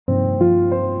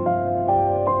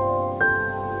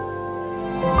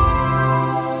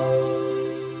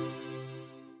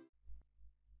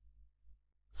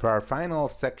For our final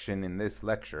section in this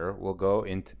lecture, we'll go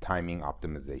into timing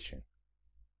optimization.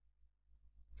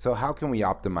 So how can we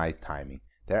optimize timing?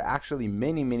 There are actually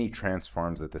many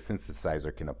transforms that the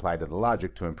synthesizer can apply to the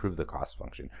logic to improve the cost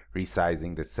function.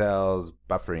 Resizing the cells,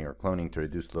 buffering or cloning to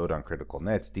reduce load on critical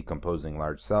nets, decomposing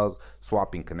large cells,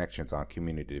 swapping connections on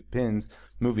commutative pins,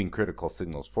 moving critical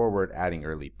signals forward, adding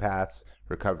early paths,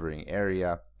 recovering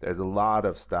area. There's a lot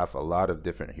of stuff, a lot of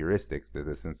different heuristics that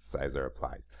the synthesizer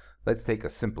applies. Let's take a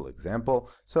simple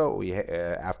example. So we,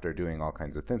 after doing all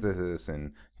kinds of synthesis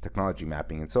and technology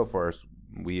mapping and so forth,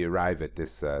 we arrive at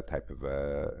this type of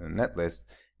netlist,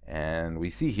 and we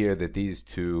see here that these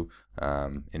two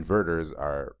inverters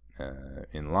are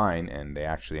in line, and they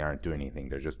actually aren't doing anything.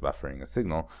 They're just buffering a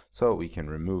signal, so we can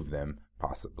remove them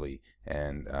possibly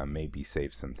and maybe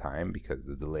save some time, because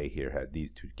the delay here had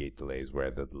these two gate delays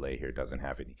where the delay here doesn't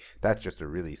have any. That's just a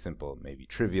really simple, maybe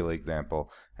trivial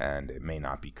example, and it may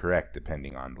not be correct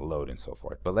depending on the load and so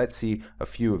forth. But let's see a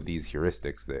few of these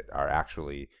heuristics that are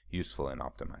actually useful and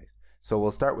optimized. So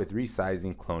we'll start with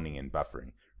resizing, cloning, and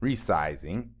buffering.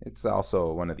 Resizing, it's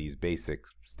also one of these basic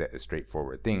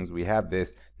straightforward things. We have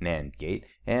this NAND gate,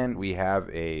 and we have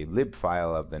a lib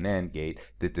file of the NAND gate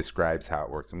that describes how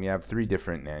it works. And we have three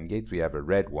different NAND gates. We have a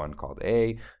red one called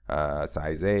A,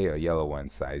 size A yellow one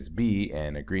size B,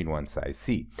 and a green one size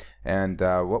C. And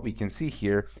what we can see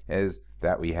here is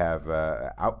that we have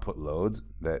output loads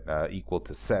that equal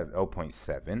to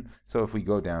 0.7. So if we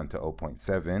go down to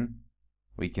 0.7,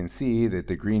 we can see that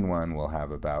the green one will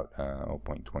have about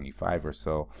 0.25 or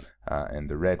so, and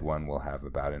the red one will have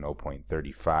about an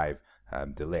 0.35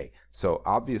 delay. So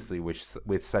obviously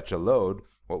with such a load,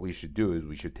 what we should do is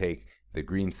we should take the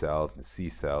green cell, the C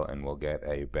cell, and we'll get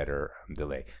a better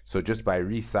delay. So just by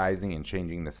resizing and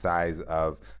changing the size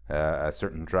of a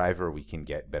certain driver, we can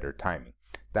get better timing.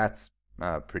 That's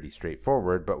pretty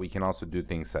straightforward, but we can also do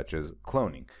things such as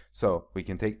cloning. So we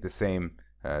can take the same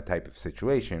type of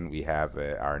situation. We have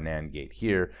our NAND gate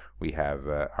here. We have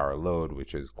our load,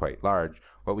 which is quite large.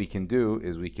 What we can do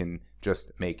is we can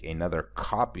just make another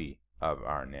copy of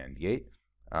our NAND gate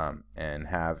and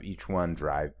have each one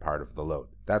drive part of the load.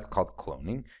 That's called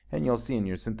cloning, and you'll see in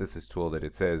your synthesis tool that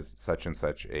it says such and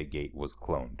such a gate was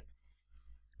cloned.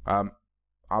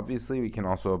 Obviously, we can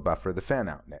also buffer the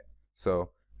fan-out net.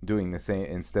 So doing the same,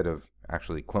 instead of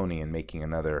actually cloning and making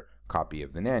another copy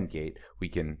of the NAND gate, we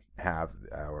can have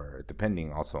our,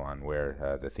 depending also on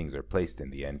where the things are placed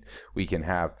in the end, we can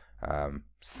have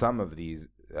some of these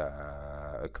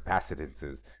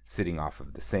capacitances sitting off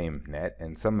of the same net,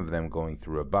 and some of them going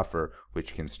through a buffer,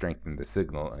 which can strengthen the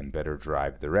signal and better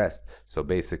drive the rest. So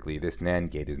basically this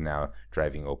NAND gate is now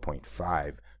driving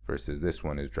 0.5 versus this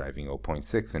one is driving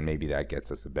 0.6, and maybe that gets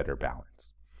us a better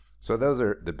balance. So those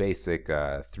are the basic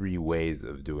three ways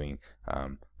of doing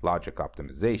logic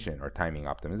optimization or timing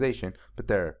optimization, but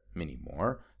there are many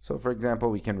more. So for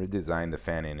example, we can redesign the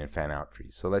fan-in and fan-out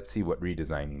trees. So let's see what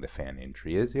redesigning the fan-in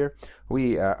tree is here.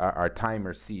 Our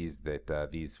timer sees that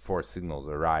these four signals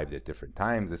arrived at different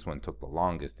times. This one took the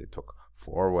longest. It took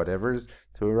 4 whatevers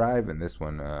to arrive, and this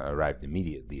one arrived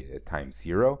immediately at time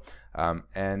 0.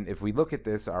 And if we look at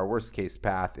this, our worst case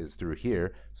path is through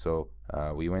here. So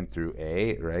we went through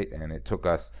A, right, and it took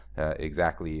us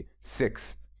exactly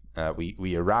 6.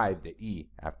 We arrived at E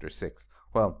after 6.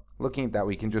 Well, looking at that,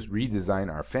 we can just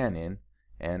redesign our fan-in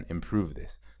and improve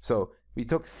this. So we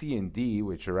took C and D,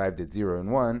 which arrived at 0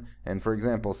 and 1, and for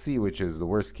example, C, which is the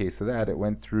worst case of that, it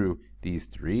went through these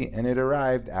 3, and it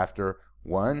arrived after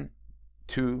 1,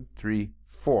 2, 3,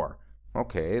 4.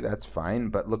 Okay, that's fine,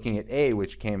 but looking at A,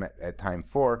 which came at time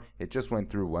 4, it just went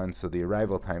through 1, so the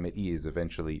arrival time at E is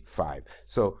eventually 5.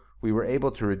 So we were able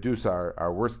to reduce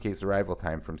our worst case arrival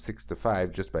time from 6 to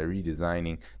 5 just by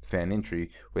redesigning the fan-in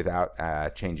tree without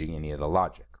changing any of the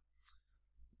logic.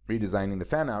 Redesigning the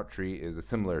fan-out tree is a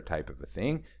similar type of a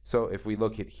thing. So if we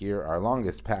look at here, our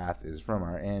longest path is from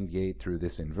our AND gate through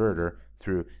this inverter,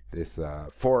 through this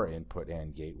 4-input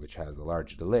AND gate, which has a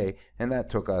large delay, and that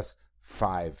took us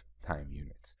 5 time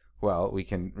units. Well, we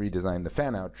can redesign the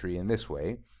fan-out tree in this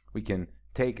way. We can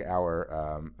take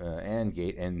our AND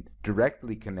gate and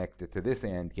directly connect it to this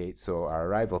AND gate, so our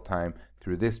arrival time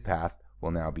through this path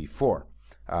will now be 4.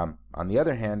 On the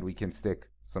other hand, we can stick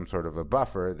some sort of a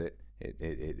buffer that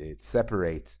it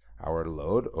separates our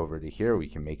load over to here. We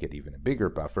can make it even a bigger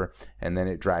buffer, and then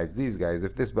it drives these guys.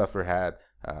 If this buffer had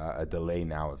a delay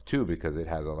now of 2 because it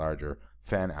has a larger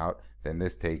fan out, then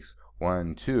this takes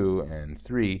 1, 2, and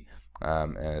 3.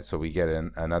 So we get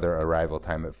another arrival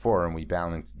time at 4, and we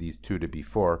balance these 2 to be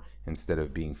 4 instead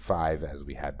of being 5 as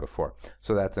we had before.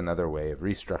 So that's another way of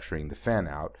restructuring the fan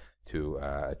out to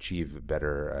achieve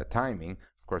better timing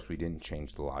Of course, we didn't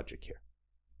change the logic here.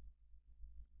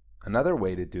 Another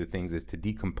way to do things is to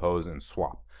decompose and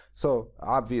swap. So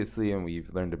obviously, and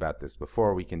we've learned about this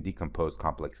before, we can decompose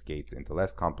complex gates into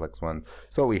less complex ones.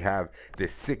 So we have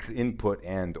this 6-input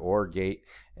AND OR gate,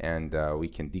 and we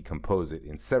can decompose it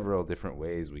in several different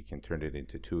ways. We can turn it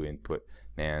into 2-input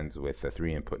NANDs with a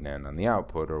 3-input NAND on the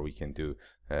output, or we can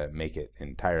make it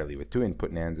entirely with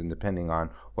 2-input NANDs, and depending on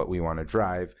what we want to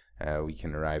drive, we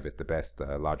can arrive at the best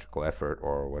logical effort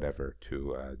or whatever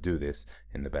to do this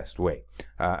in the best way.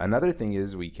 Another thing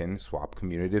is we can swap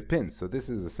commutative pins. So this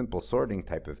is a simple sorting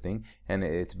type of thing, and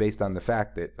it's based on the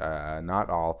fact that not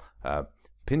all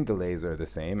pin delays are the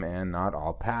same, and not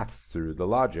all paths through the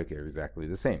logic are exactly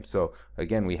the same. So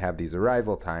again, we have these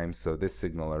arrival times. So this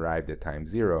signal arrived at time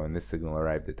 0, and this signal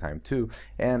arrived at time 2.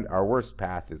 And our worst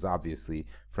path is obviously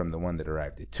from the one that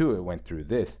arrived at 2. It went through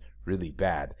this really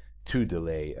bad 2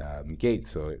 delay gate,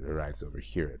 so it arrives over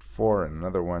here at 4, and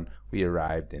another one we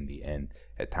arrived in the end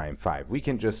at time 5. We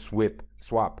can just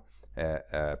swap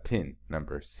pin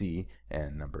number C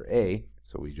and number A,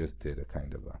 so we just did a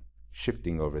kind of a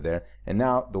shifting over there, and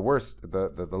now the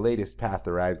latest path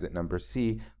arrives at number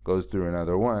C, goes through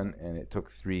another one, and it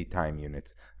took 3 time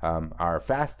units. Our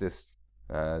fastest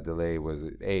delay was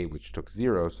at A, which took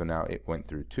 0, so now it went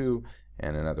through 2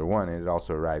 and another 1, and it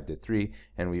also arrived at 3,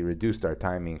 and we reduced our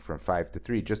timing from 5 to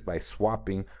 3 just by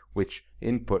swapping which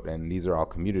input, and these are all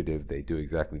commutative, they do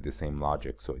exactly the same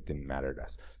logic, so it didn't matter to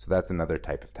us. So that's another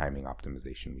type of timing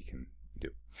optimization we can do.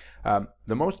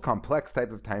 The most complex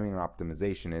type of timing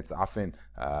optimization, it's often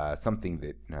something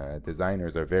that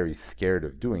designers are very scared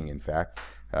of doing, in fact,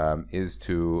 is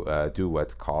to do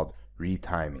what's called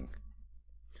retiming.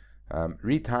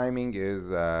 Retiming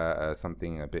is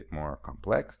something a bit more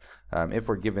complex. If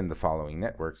we're given the following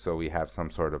network, so we have some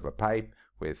sort of a pipe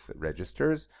with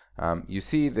registers, you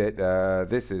see that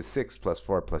this is 6 plus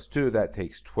 4 plus 2, that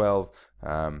takes 12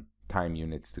 time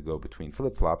units to go between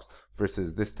flip-flops,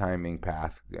 versus this timing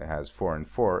path has 4 and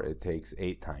 4, it takes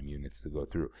 8 time units to go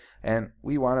through. And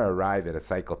we want to arrive at a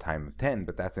cycle time of 10,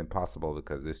 but that's impossible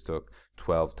because this took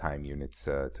 12 time units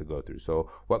to go through. So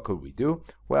what could we do?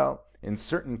 Well, in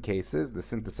certain cases, the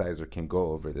synthesizer can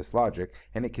go over this logic,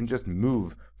 and it can just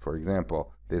move, for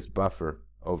example, this buffer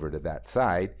over to that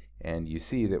side, and you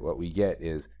see that what we get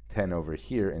is 10 over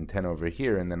here and 10 over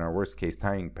here, and then our worst case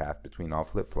timing path between all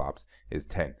flip-flops is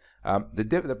 10.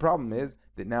 The problem is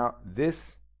that now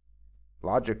this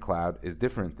logic cloud is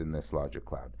different than this logic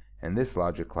cloud, and this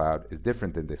logic cloud is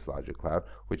different than this logic cloud,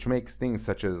 which makes things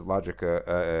such as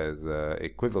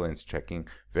equivalence checking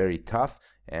very tough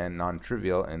and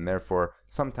non-trivial, and therefore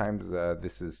sometimes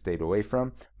this is stayed away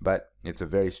from, but it's a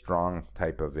very strong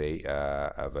type of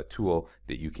a tool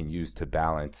that you can use to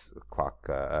balance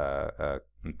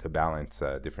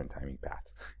different timing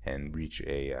paths and reach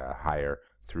a higher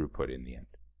throughput in the end.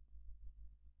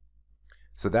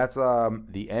 So that's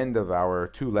the end of our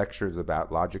 2 lectures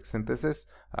about logic synthesis.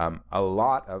 A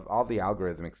lot of all the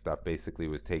algorithmic stuff basically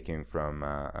was taken from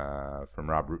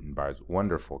Rob Rutenbar's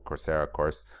wonderful Coursera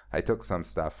course. I took some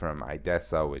stuff from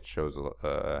IDESA, which shows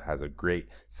has a great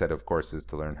set of courses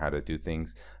to learn how to do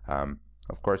things.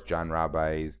 Of course, John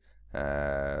Rabai's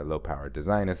low power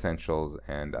design essentials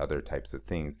and other types of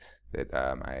things that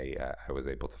I was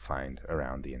able to find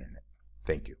around the internet.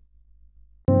 Thank you.